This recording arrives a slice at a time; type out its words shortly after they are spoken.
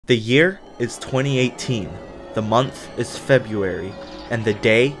The year is 2018, the month is February, and the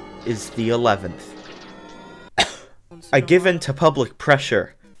day is the 11th. I give in to public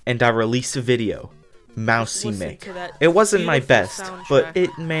pressure, and I release a video, Mousey Mick. It wasn't my best, but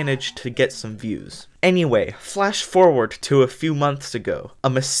it managed to get some views. Anyway, flash forward to a few months ago. A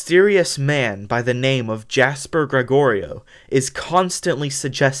mysterious man by the name of Jasper Gregorio is constantly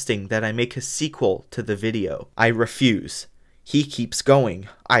suggesting that I make a sequel to the video. I refuse. He keeps going.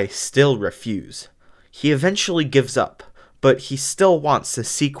 I still refuse. He eventually gives up, but he still wants a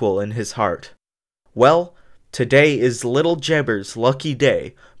sequel in his heart. Well, today is Little Jebber's lucky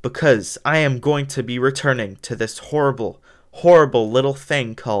day, because I am going to be returning to this horrible, horrible little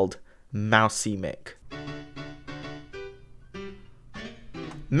thing called Mousey Mick.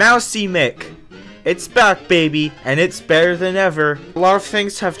 Mousey Mick! It's back, baby, and it's better than ever. A lot of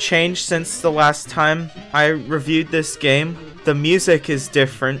things have changed since the last time I reviewed this game. The music is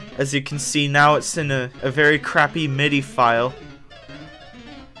different. As you can see, now it's in a very crappy MIDI file.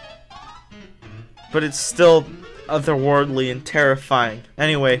 But it's still otherworldly and terrifying.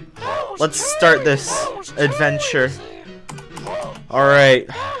 Anyway, let's start this adventure. Alright,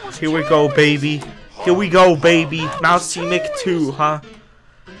 here we go, baby. Here we go, baby. Mousey Mick 2, huh?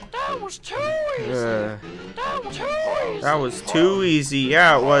 That was too easy.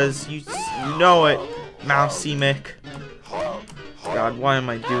 Yeah, it was. You know it, Mousey Mick. God, why am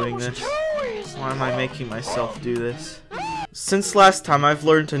I doing this? Why am I making myself do this? Since last time, I've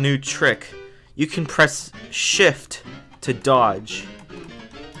learned a new trick. You can press shift to dodge.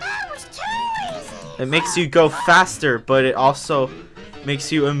 It makes you go faster, but it also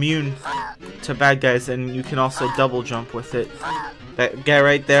makes you immune to bad guys, and you can also double jump with it. That guy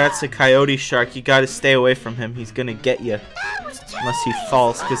right there, that's a coyote shark. You gotta stay away from him. He's gonna get you. Unless he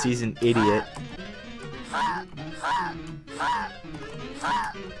falls, because he's an idiot.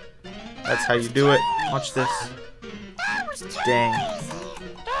 That's how you do it. Watch this. Dang.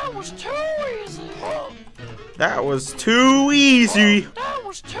 That was too easy.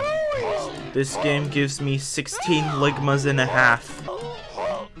 This game gives me 16 ligmas and a half.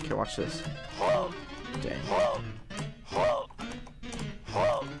 Okay, watch this. Dang.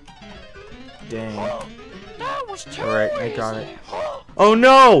 Dang. Alright, I got it. Oh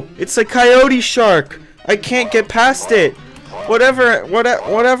no! It's a coyote shark! I can't get past it!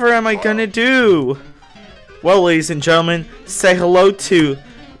 Whatever am I gonna do? Well, ladies and gentlemen, say hello to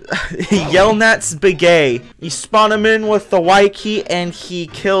Yelnats Begay. You spawn him in with the Y key and he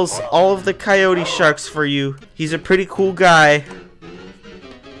kills all of the coyote sharks for you. He's a pretty cool guy.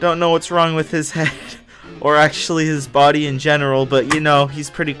 Don't know what's wrong with his head, or actually his body in general, but you know, he's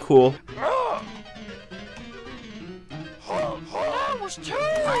pretty cool.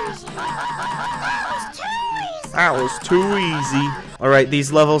 That was too easy. Alright,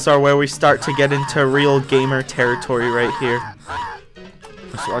 these levels are where we start to get into real gamer territory right here.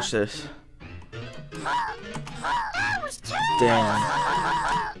 Let's watch this. Damn.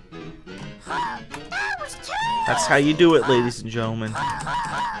 That's how you do it, ladies and gentlemen.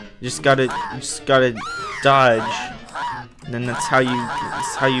 You just gotta dodge. And then that's how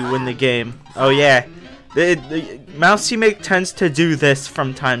you win the game. Oh yeah. Mousey Mick tends to do this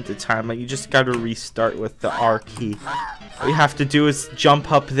from time to time. Like, you just gotta restart with the R key. All you have to do is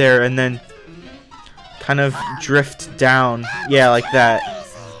jump up there and then kind of drift down. Yeah, like that.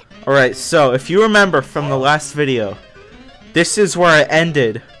 Alright, so if you remember from the last video, this is where I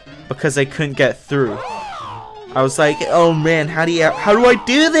ended because I couldn't get through. I was like, oh man, how do I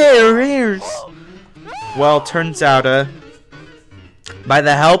do this? Well, turns out, by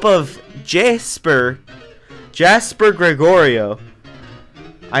the help of Jasper Gregorio,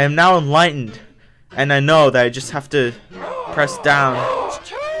 I am now enlightened, and I know that I just have to press down,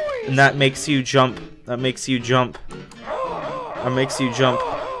 and that makes you jump. That makes you jump. That makes you jump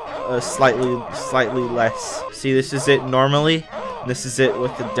slightly less. See, this is it normally, and this is it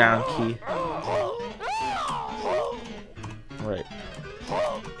with the down key. Right.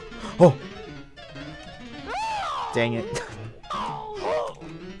 Oh! Dang it.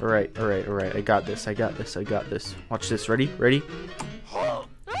 Alright. I got this. Watch this. Ready?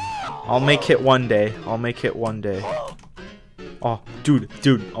 I'll make it one day. Oh, dude.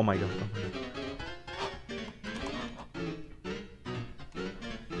 Oh my god.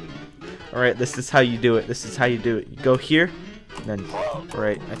 Alright, this is how you do it. You go here, then,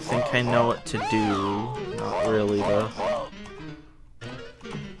 right, I think I know what to do. Not really, though.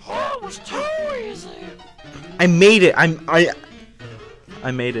 I made it!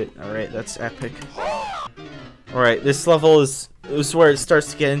 I made it. Alright, that's epic. Alright, this level is where it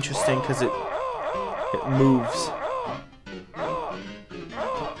starts to get interesting because it moves.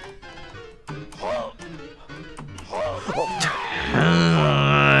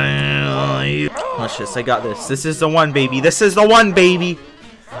 Watch this, I got this. This is the one, baby. This is the one, baby.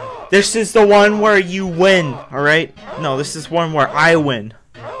 This is the one where you win, alright? No, this is one where I win.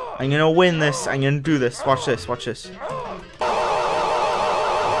 I'm gonna win this. I'm gonna do this. Watch this, watch this.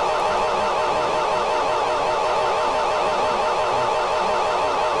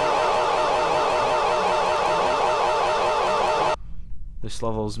 This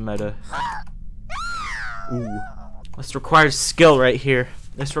level's meta. Ooh. This requires skill right here.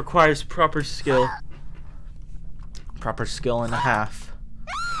 This requires proper skill. Proper skill and a half.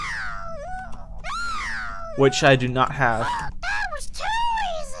 Which I do not have. That was too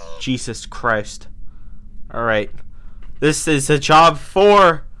easy. Jesus Christ. Alright. This is a job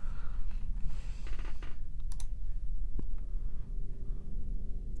for...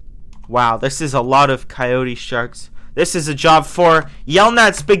 Wow, this is a lot of coyote sharks. This is a job for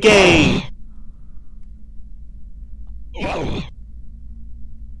Yelnat Spaghetti!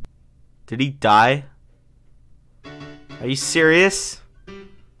 Did he die? Are you serious?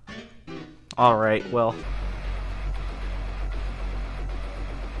 Alright, well.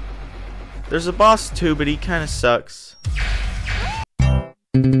 There's a boss too, but he kinda sucks.